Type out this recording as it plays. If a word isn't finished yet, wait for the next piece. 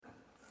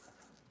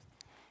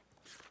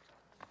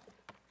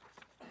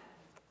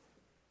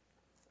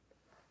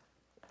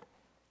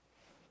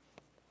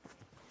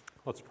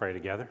Let's pray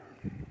together.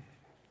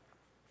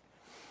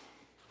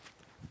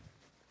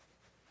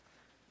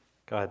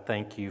 God,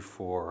 thank you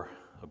for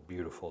a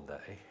beautiful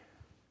day.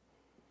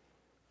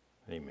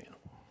 Amen.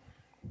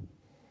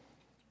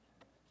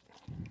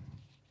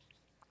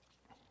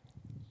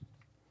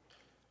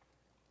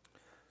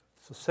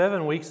 So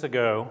 7 weeks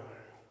ago,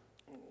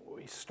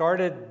 we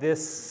started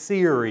this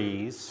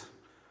series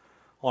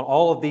on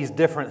all of these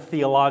different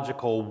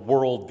theological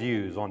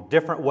worldviews, on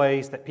different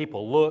ways that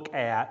people look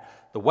at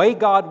the way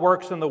God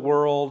works in the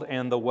world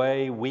and the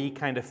way we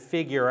kind of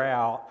figure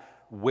out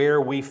where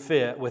we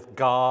fit with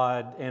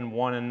God and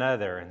one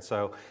another. And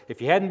so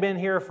if you hadn't been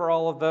here for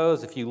all of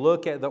those, if you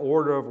look at the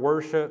order of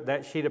worship,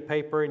 that sheet of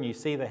paper, and you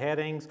see the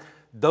headings,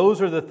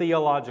 those are the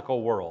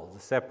theological worlds,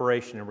 the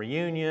separation and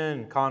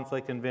reunion,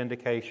 conflict and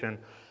vindication,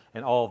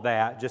 and all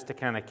that, just to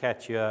kind of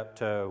catch you up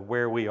to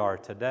where we are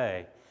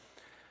today.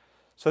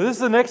 So this is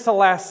the next to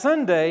last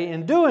Sunday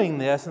in doing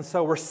this, and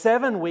so we're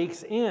 7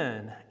 weeks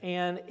in,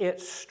 and it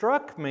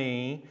struck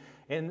me,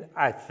 and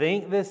I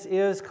think this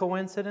is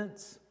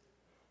coincidence,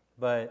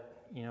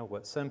 but you know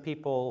what some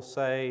people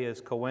say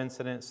is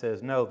coincidence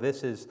says, no,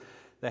 this is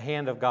the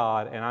hand of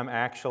God, and I'm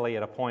actually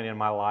at a point in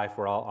my life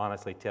where I'll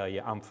honestly tell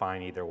you I'm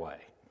fine either way.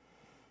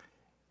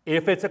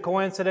 If it's a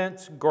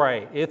coincidence,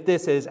 great. If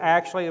this is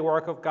actually the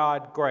work of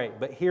God, great.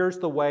 But here's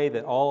the way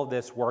that all of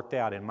this worked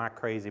out in my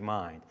crazy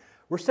mind.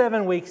 We're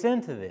 7 weeks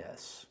into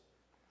this.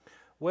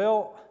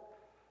 Well,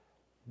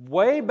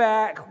 way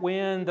back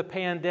when the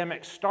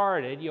pandemic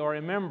started, you'll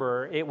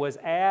remember it was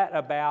at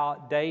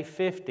about day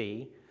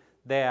 50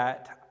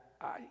 that,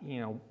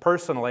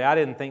 personally, I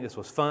didn't think this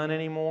was fun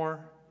anymore,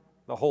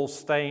 the whole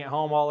staying at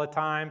home all the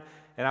time.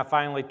 And I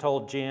finally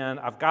told Jen,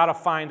 I've got to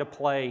find a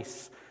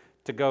place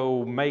to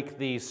go make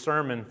these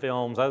sermon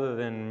films other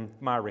than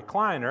my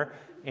recliner,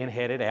 and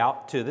headed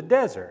out to the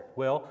desert.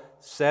 Well,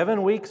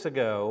 7 weeks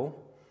ago,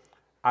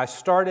 I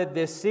started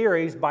this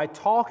series by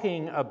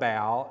talking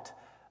about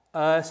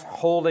us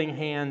holding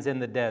hands in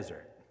the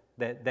desert.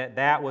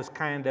 That was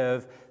kind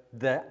of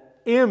the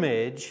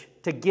image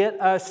to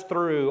get us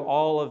through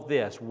all of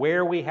this,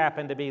 where we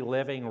happen to be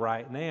living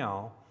right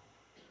now.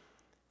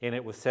 And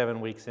it was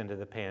 7 weeks into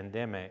the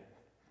pandemic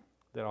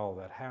that all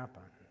that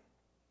happened.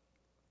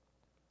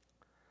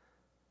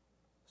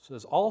 So it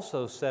was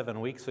also 7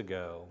 weeks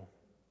ago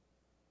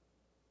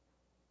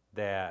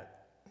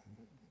that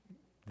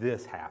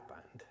this happened.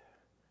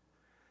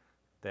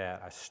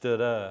 That I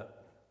stood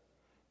up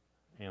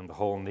and the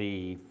whole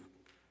knee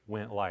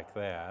went like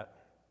that.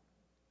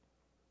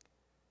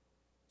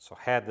 So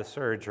had the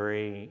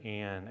surgery,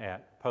 and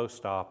at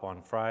post-op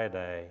on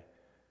Friday,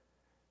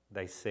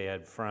 they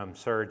said from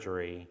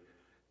surgery,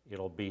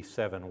 it'll be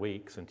 7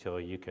 weeks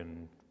until you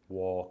can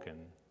walk and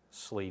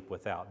sleep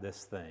without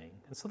this thing.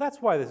 And so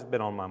that's why this has been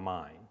on my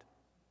mind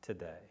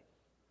today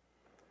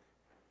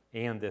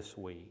and this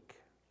week.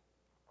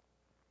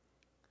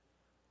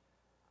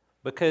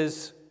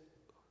 Because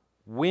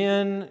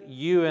when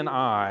you and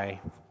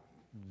I,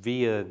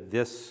 via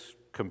this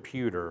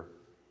computer,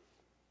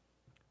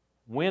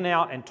 went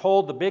out and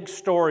told the big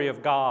story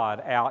of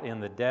God out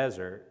in the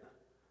desert,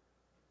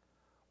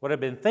 what I've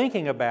been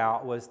thinking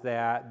about was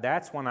that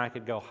that's when I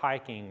could go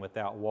hiking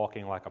without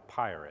walking like a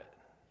pirate.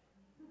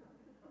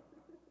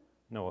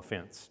 No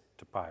offense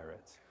to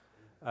pirates.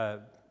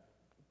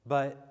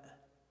 But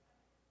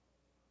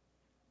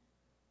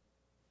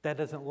that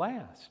doesn't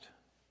last.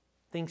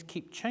 Things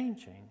keep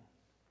changing.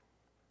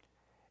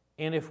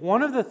 And if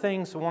one of the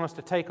things I want us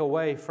to take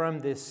away from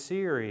this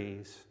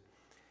series,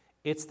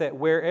 it's that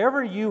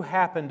wherever you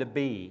happen to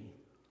be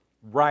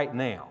right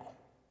now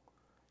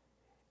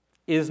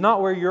is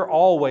not where you're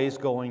always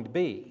going to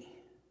be.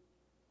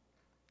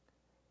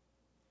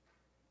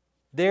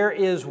 There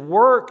is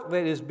work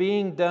that is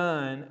being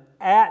done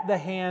at the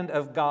hand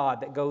of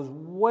God that goes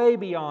way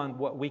beyond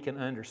what we can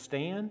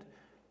understand,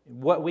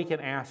 what we can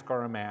ask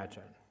or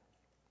imagine.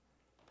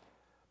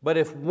 But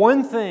if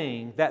one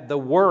thing that the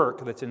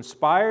work that's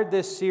inspired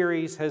this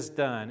series has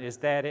done is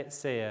that it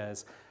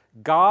says,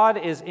 God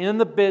is in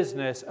the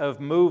business of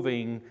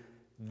moving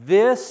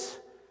this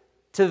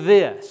to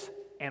this.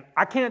 And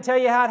I can't tell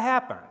you how it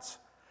happens.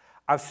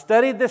 I've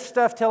studied this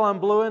stuff till I'm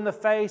blue in the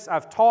face.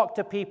 I've talked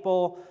to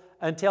people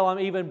until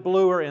I'm even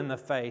bluer in the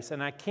face.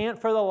 And I can't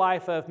for the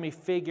life of me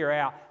figure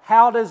out,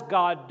 how does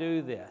God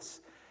do this?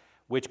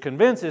 Which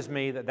convinces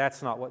me that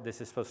that's not what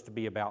this is supposed to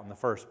be about in the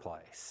first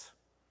place.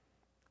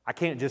 I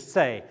can't just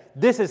say,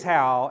 this is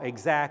how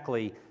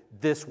exactly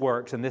this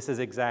works, and this is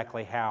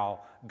exactly how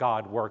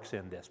God works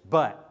in this.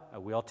 But I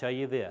will tell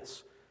you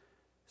this.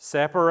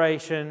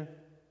 Separation,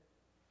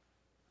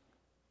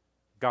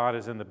 God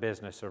is in the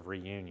business of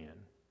reunion.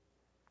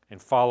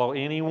 And follow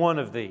any one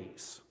of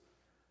these,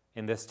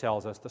 and this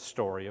tells us the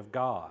story of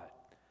God.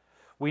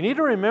 We need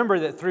to remember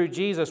that through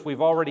Jesus,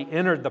 we've already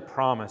entered the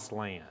promised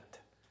land.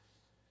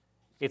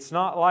 It's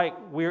not like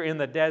we're in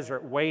the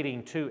desert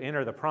waiting to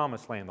enter the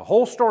promised land. The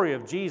whole story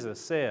of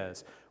Jesus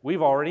says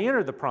we've already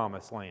entered the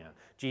promised land.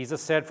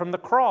 Jesus said from the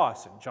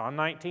cross in John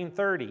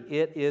 19:30,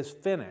 it is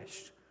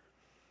finished.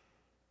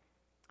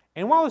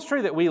 And while it's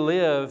true that we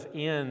live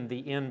in the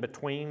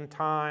in-between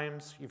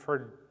times, you've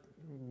heard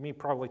me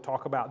probably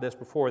talk about this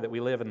before, that we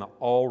live in the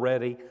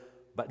already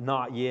but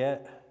not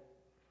yet.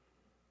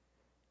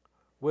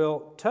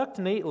 Well, tucked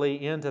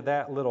neatly into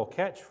that little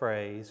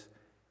catchphrase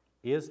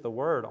is the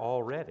word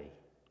already.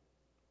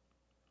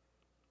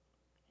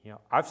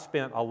 I've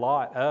spent a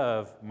lot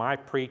of my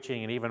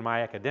preaching and even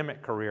my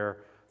academic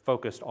career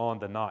focused on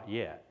the not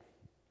yet.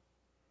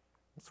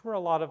 That's where a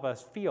lot of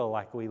us feel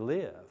like we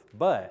live.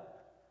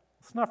 But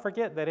let's not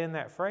forget that in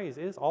that phrase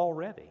is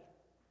already.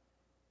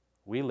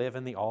 We live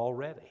in the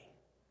already.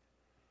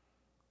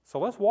 So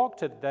let's walk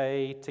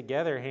today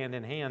together hand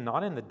in hand,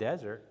 not in the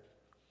desert,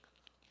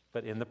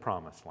 but in the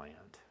promised land.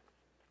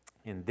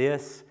 And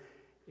this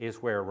is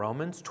where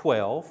Romans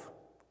 12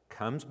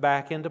 comes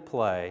back into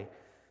play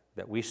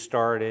that we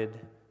started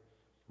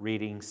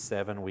reading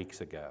 7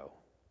 weeks ago.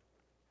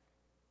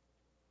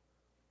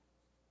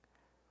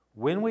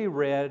 When we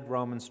read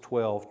Romans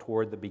 12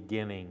 toward the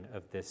beginning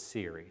of this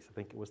series, I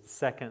think it was the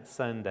second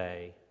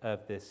Sunday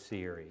of this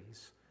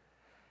series,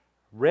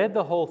 read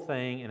the whole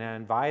thing, and I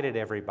invited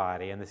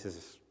everybody, and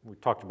we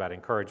talked about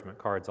encouragement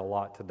cards a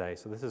lot today,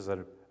 so this is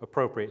an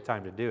appropriate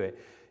time to do it.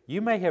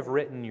 You may have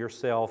written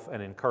yourself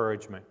an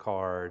encouragement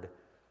card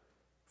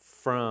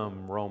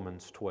from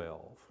Romans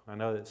 12. I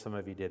know that some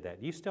of you did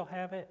that. Do you still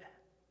have it?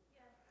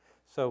 Yeah.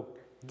 So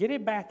get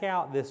it back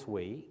out this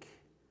week,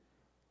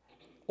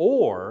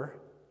 or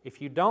if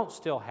you don't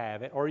still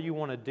have it, or you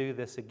want to do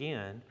this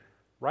again,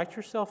 write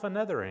yourself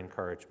another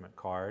encouragement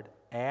card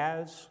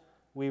as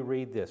we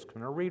read this. I'm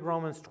going to read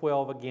Romans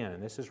 12 again,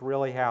 and this is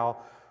really how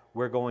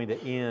we're going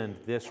to end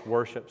this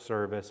worship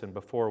service and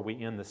before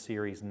we end the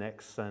series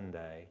next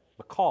Sunday.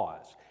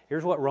 Because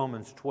here's what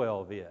Romans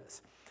 12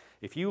 is.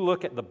 If you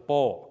look at the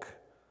bulk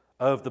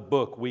of the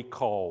book we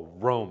call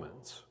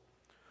Romans,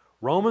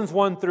 Romans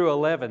 1 through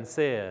 11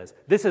 says,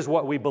 this is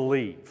what we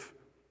believe.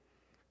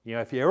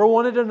 If you ever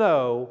wanted to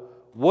know,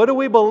 what do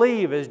we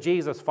believe as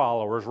Jesus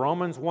followers?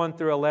 Romans 1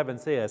 through 11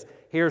 says,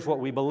 here's what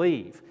we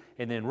believe.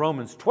 And then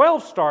Romans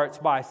 12 starts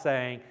by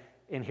saying,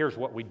 and here's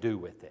what we do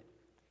with it.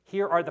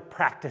 Here are the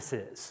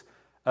practices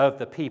of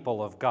the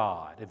people of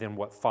God. And then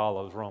what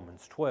follows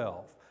Romans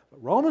 12.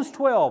 But Romans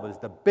 12 is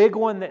the big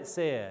one that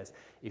says,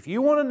 if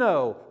you want to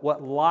know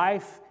what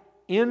life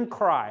in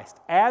Christ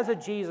as a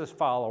Jesus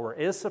follower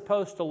is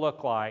supposed to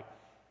look like,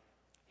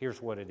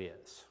 here's what it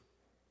is.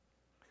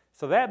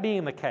 So that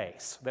being the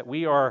case, that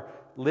we are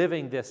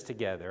living this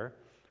together,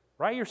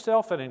 write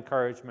yourself an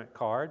encouragement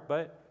card,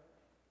 but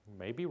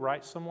maybe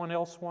write someone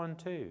else one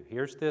too.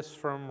 Here's this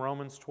from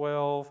Romans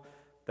 12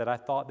 that I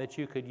thought that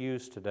you could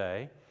use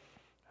today.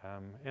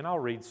 And I'll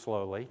read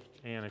slowly,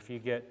 and if you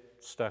get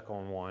stuck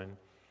on one,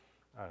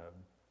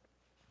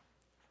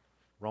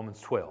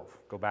 Romans 12,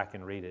 go back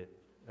and read it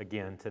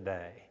again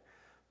today.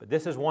 But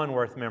this is one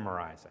worth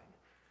memorizing.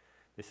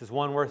 This is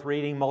one worth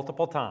reading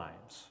multiple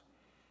times.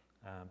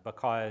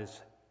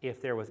 Because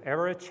if there was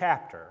ever a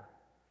chapter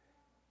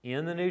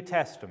in the New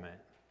Testament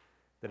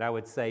that I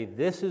would say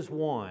this is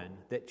one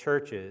that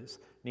churches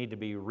need to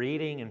be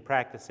reading and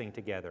practicing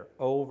together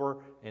over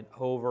and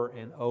over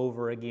and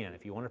over again.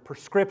 If you want a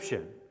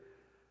prescription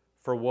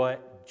for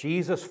what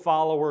Jesus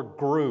follower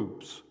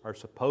groups are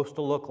supposed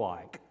to look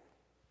like,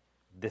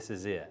 this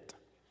is it.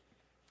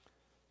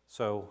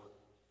 So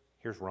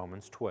here's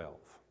Romans 12.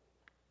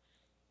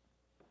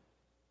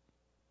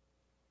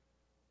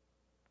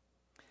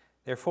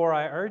 Therefore,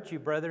 I urge you,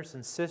 brothers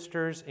and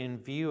sisters, in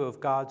view of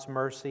God's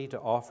mercy, to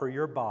offer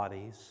your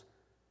bodies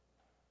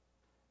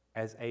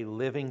as a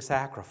living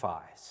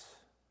sacrifice,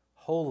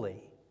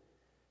 holy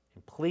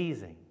and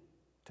pleasing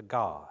to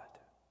God.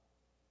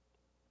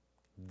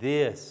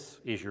 This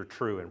is your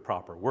true and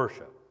proper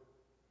worship.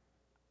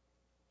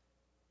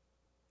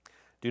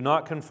 Do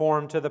not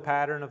conform to the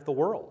pattern of the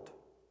world,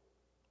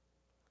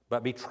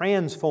 but be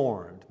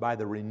transformed by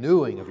the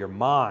renewing of your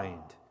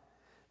mind.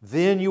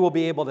 Then you will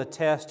be able to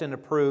test and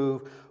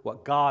approve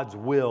what God's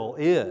will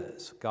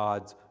is,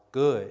 God's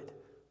good,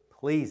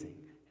 pleasing,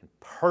 and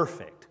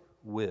perfect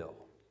will.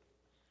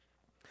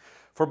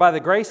 For by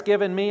the grace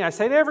given me, I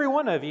say to every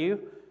one of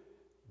you,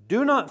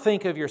 do not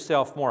think of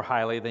yourself more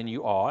highly than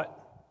you ought,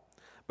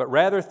 but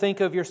rather think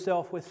of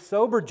yourself with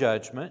sober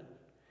judgment,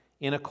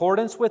 in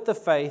accordance with the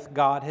faith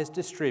God has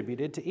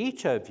distributed to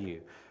each of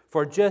you.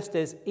 For just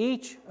as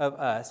each of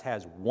us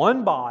has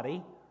one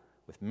body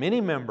with many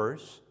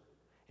members,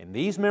 and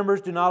these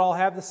members do not all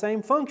have the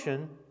same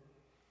function,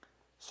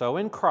 so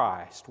in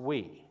Christ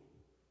we,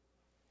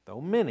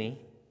 though many,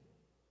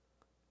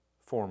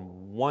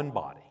 form one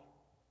body,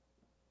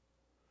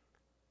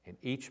 and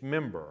each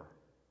member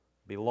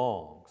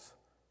belongs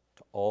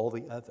to all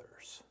the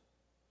others.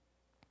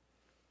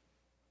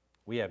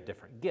 We have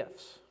different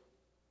gifts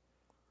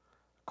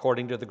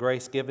according to the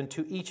grace given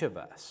to each of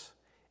us.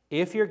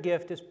 If your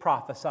gift is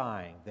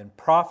prophesying, then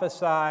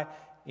prophesy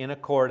in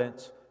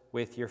accordance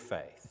with your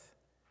faith.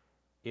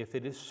 If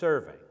it is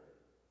serving,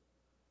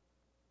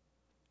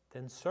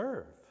 then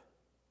serve.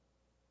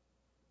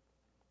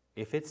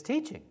 If it's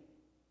teaching,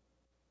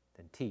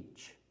 then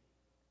teach.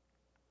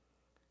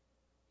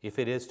 If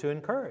it is to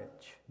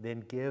encourage,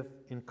 then give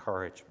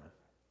encouragement.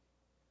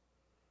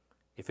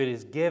 If it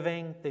is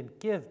giving, then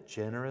give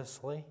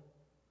generously.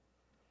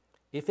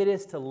 If it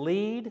is to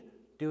lead,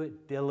 do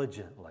it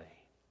diligently.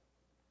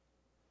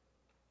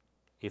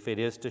 If it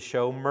is to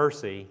show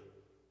mercy,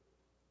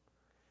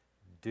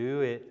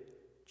 do it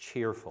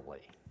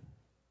cheerfully.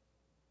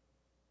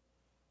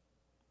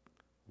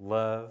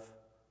 Love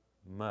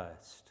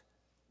must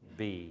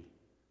be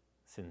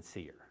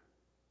sincere.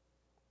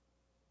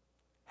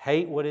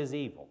 Hate what is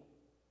evil.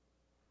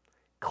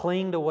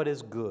 Cling to what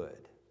is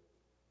good.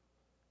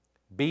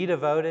 Be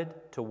devoted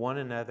to one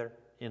another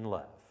in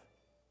love.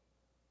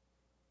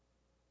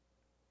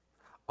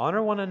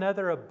 Honor one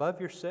another above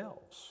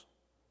yourselves.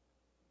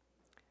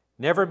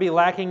 Never be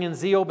lacking in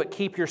zeal, but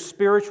keep your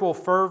spiritual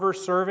fervor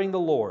serving the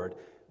Lord.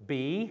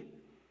 Be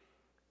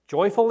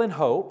joyful in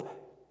hope,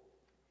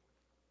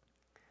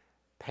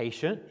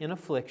 patient in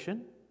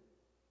affliction,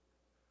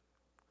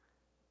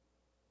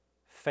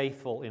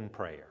 faithful in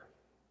prayer.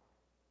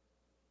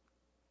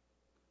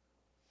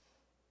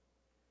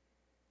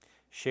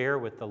 Share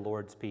with the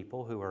Lord's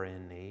people who are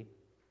in need.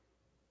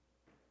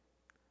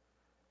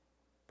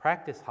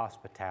 Practice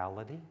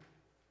hospitality.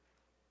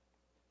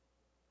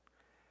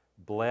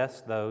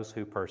 Bless those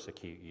who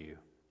persecute you.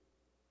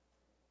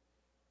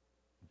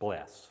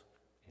 Bless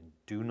and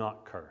do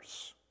not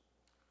curse.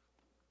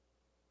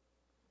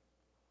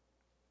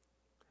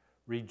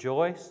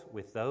 Rejoice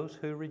with those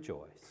who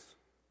rejoice.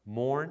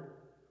 Mourn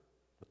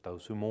with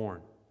those who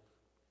mourn.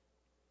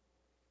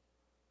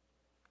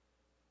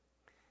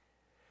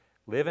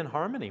 Live in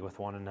harmony with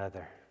one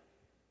another.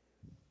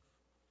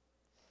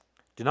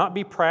 Do not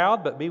be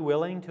proud, but be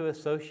willing to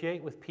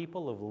associate with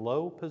people of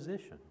low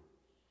position.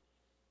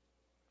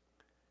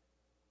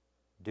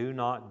 Do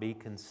not be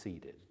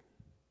conceited.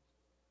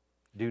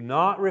 Do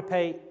not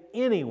repay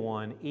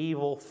anyone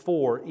evil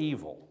for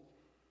evil.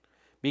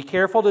 Be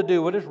careful to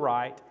do what is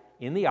right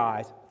in the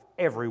eyes of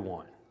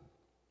everyone.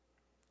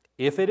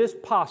 If it is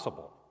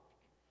possible,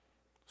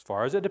 as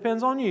far as it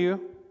depends on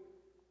you,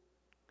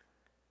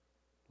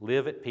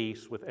 live at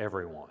peace with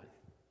everyone.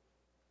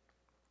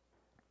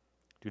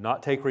 Do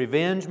not take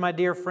revenge, my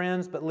dear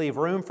friends, but leave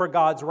room for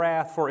God's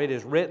wrath, for it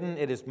is written,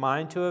 "It is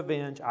mine to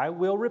avenge, I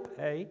will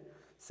repay,"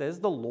 says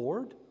the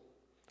Lord.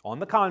 On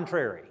the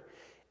contrary,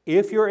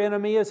 if your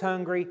enemy is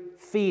hungry,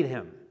 feed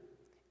him.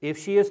 If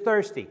she is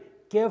thirsty,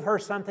 give her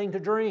something to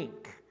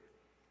drink.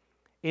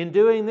 In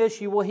doing this,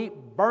 you will heap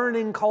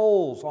burning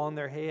coals on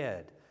their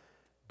head.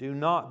 Do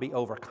not be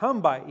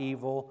overcome by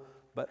evil,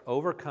 but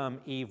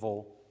overcome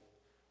evil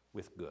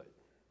with good.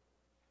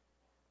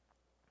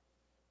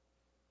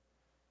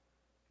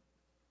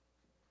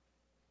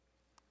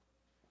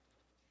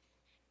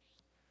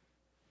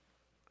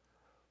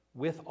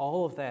 With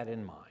all of that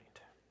in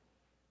mind,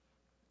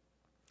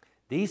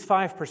 these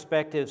 5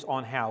 perspectives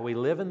on how we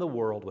live in the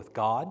world with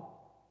God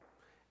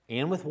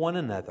and with one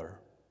another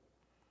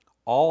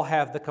all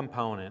have the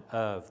component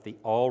of the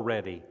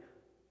already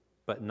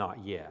but not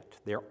yet.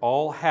 They're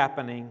all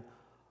happening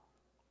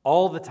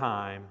all the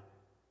time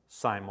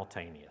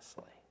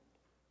simultaneously.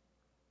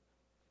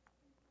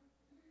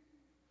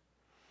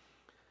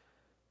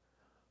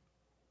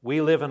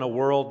 We live in a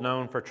world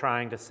known for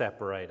trying to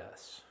separate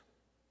us.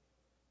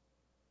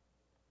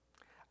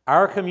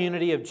 Our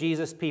community of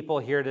Jesus people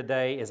here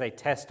today is a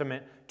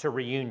testament to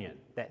reunion,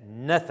 that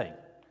nothing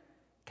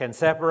can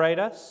separate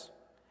us,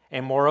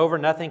 and moreover,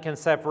 nothing can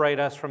separate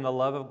us from the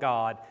love of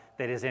God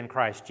that is in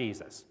Christ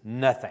Jesus.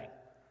 Nothing.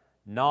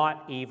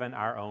 Not even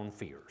our own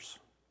fears.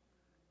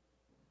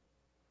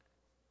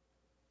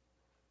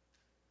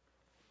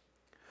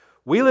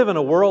 We live in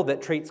a world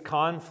that treats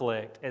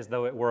conflict as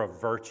though it were a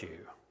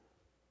virtue.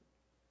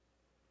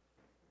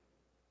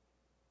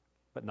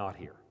 But not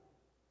here.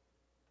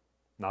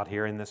 Not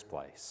here in this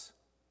place.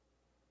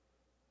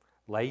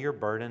 Lay your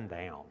burden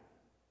down.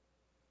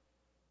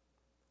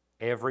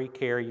 Every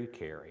care you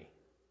carry.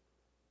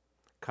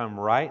 Come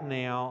right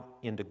now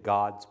into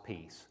God's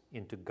peace,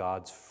 into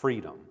God's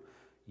freedom.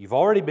 You've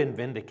already been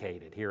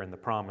vindicated here in the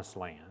promised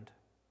land.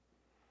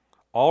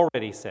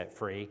 Already set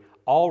free.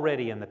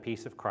 Already in the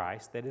peace of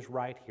Christ that is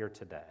right here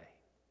today.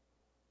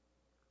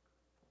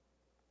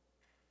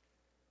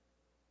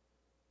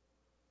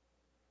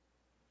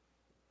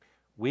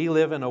 We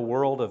live in a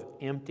world of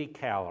empty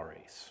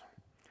calories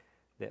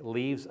that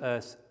leaves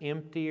us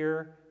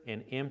emptier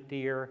and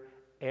emptier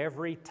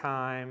every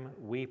time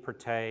we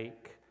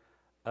partake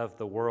of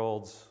the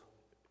world's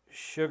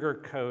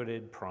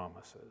sugar-coated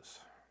promises.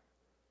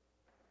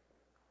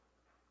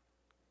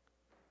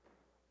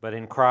 But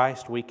in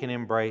Christ, we can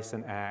embrace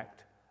an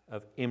act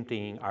of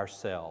emptying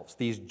ourselves,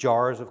 these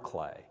jars of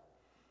clay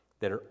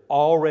that are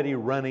already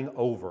running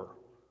over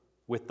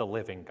with the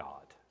living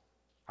God.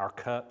 Our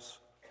cups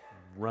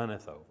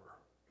runneth over.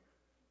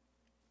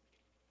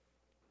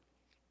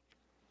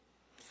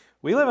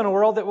 We live in a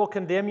world that will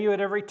condemn you at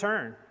every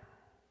turn.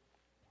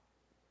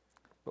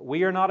 But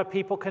we are not a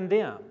people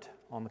condemned.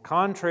 On the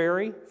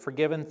contrary,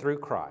 forgiven through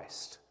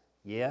Christ.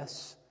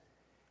 Yes,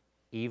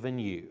 even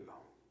you.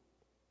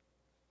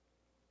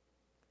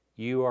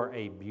 You are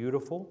a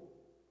beautiful,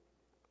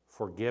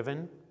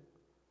 forgiven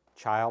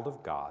child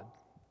of God,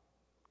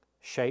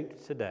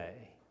 shaped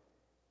today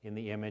in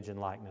the image and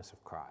likeness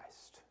of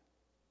Christ.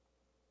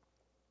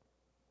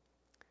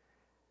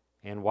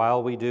 And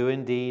while we do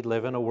indeed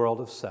live in a world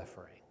of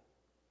suffering,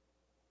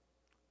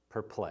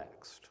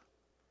 perplexed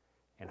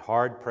and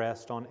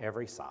hard-pressed on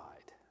every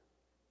side,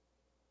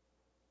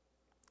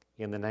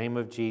 in the name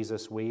of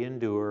Jesus, we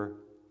endure,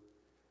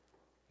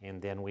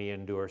 and then we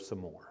endure some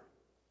more.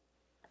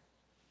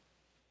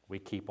 We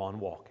keep on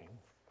walking,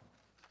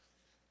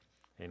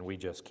 and we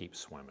just keep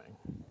swimming.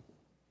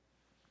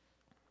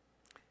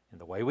 And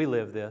the way we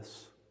live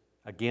this,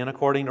 again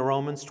according to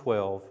Romans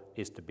 12,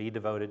 is to be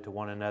devoted to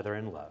one another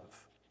in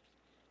love.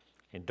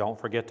 And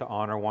don't forget to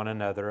honor one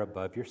another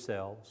above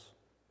yourselves.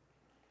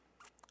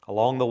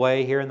 Along the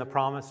way here in the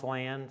Promised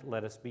Land,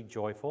 let us be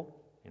joyful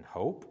in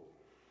hope.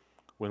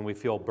 When we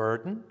feel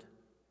burdened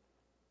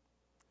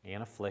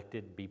and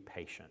afflicted, be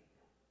patient.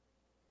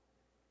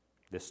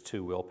 This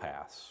too will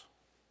pass.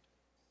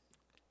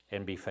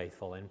 And be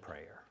faithful in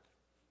prayer.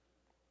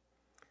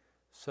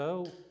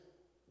 So,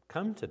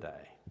 come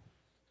today.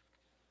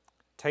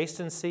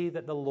 Taste and see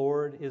that the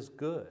Lord is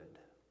good.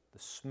 The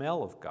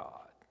smell of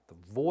God,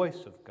 the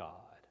voice of God.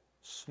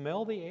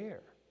 Smell the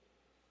air.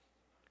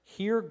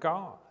 Hear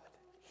God.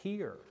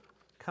 Hear.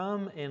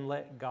 Come and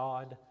let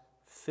God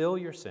fill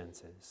your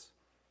senses.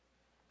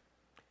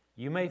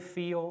 You may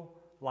feel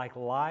like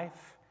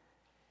life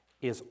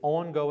is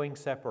ongoing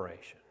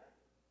separation.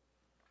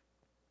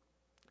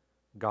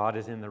 God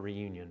is in the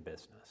reunion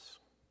business.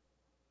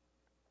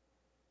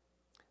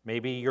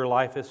 Maybe your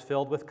life is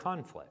filled with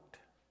conflict.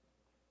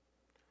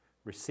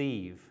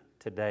 Receive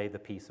today the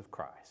peace of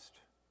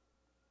Christ.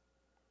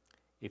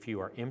 If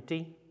you are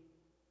empty,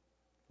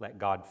 let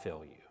God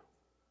fill you.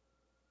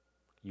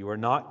 You are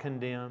not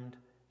condemned,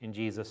 and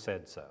Jesus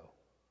said so.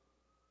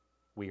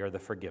 We are the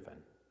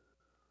forgiven.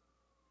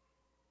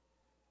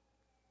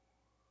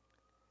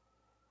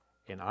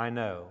 And I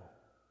know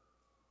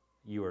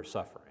you are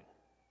suffering.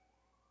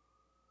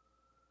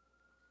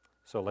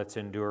 So let's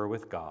endure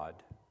with God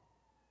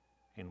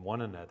and one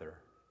another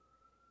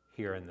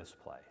here in this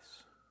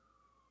place.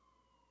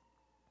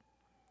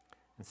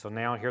 And so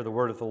now hear the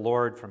word of the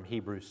Lord from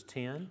Hebrews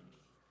 10,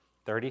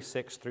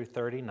 36 through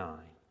 39.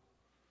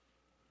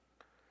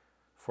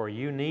 For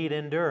you need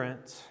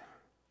endurance,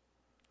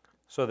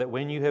 so that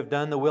when you have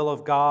done the will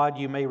of God,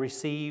 you may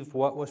receive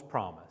what was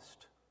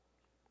promised.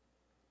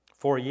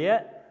 For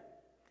yet,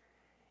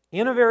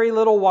 in a very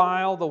little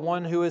while, the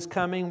one who is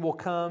coming will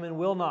come and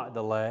will not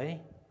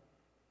delay.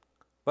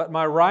 But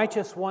my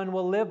righteous one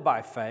will live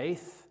by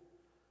faith.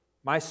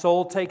 My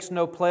soul takes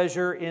no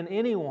pleasure in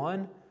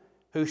anyone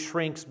who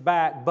shrinks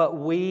back, but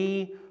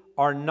we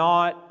are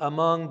not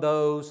among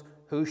those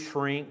who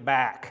shrink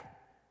back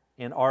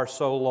and are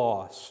so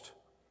lost,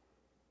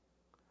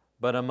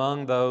 but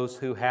among those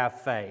who have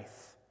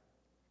faith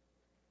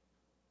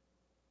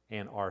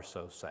and are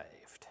so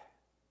saved.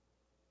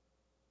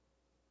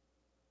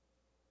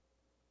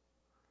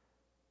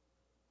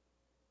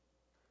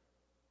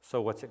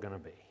 So what's it going to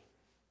be?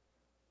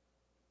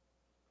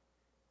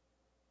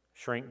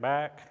 Shrink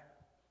back?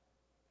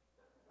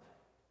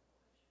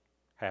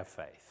 Have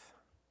faith.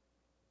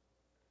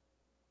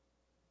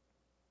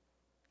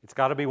 It's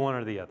got to be one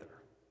or the other.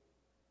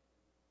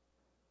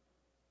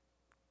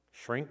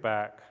 Shrink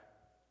back.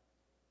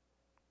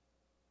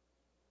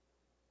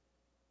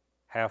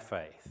 Have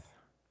faith.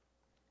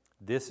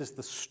 This is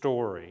the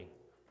story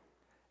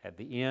at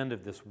the end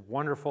of this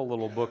wonderful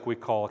little book we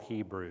call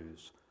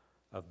Hebrews,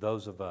 of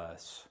those of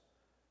us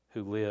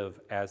who live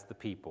as the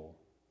people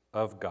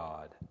of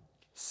God,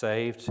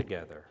 saved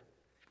together.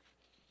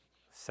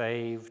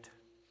 Saved,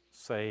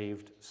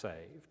 saved,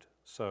 saved.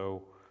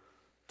 So,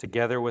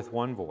 together with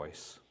one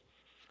voice,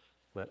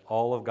 let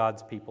all of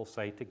God's people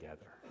say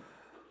together,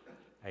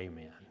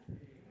 Amen.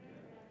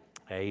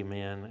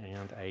 Amen, amen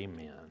and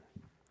amen.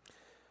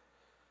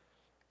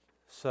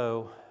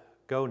 So,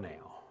 go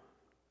now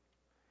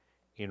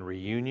in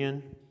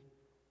reunion,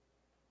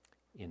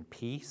 in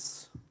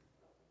peace,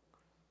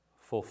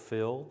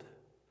 fulfilled,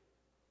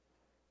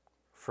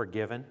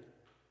 forgiven,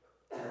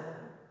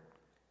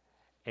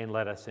 and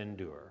let us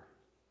endure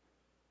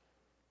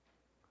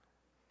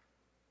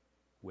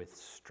with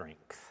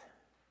strength.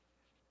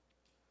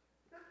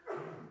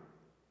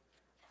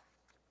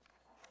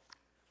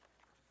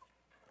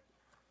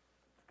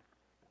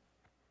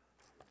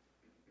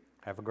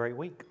 Have a great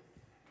week.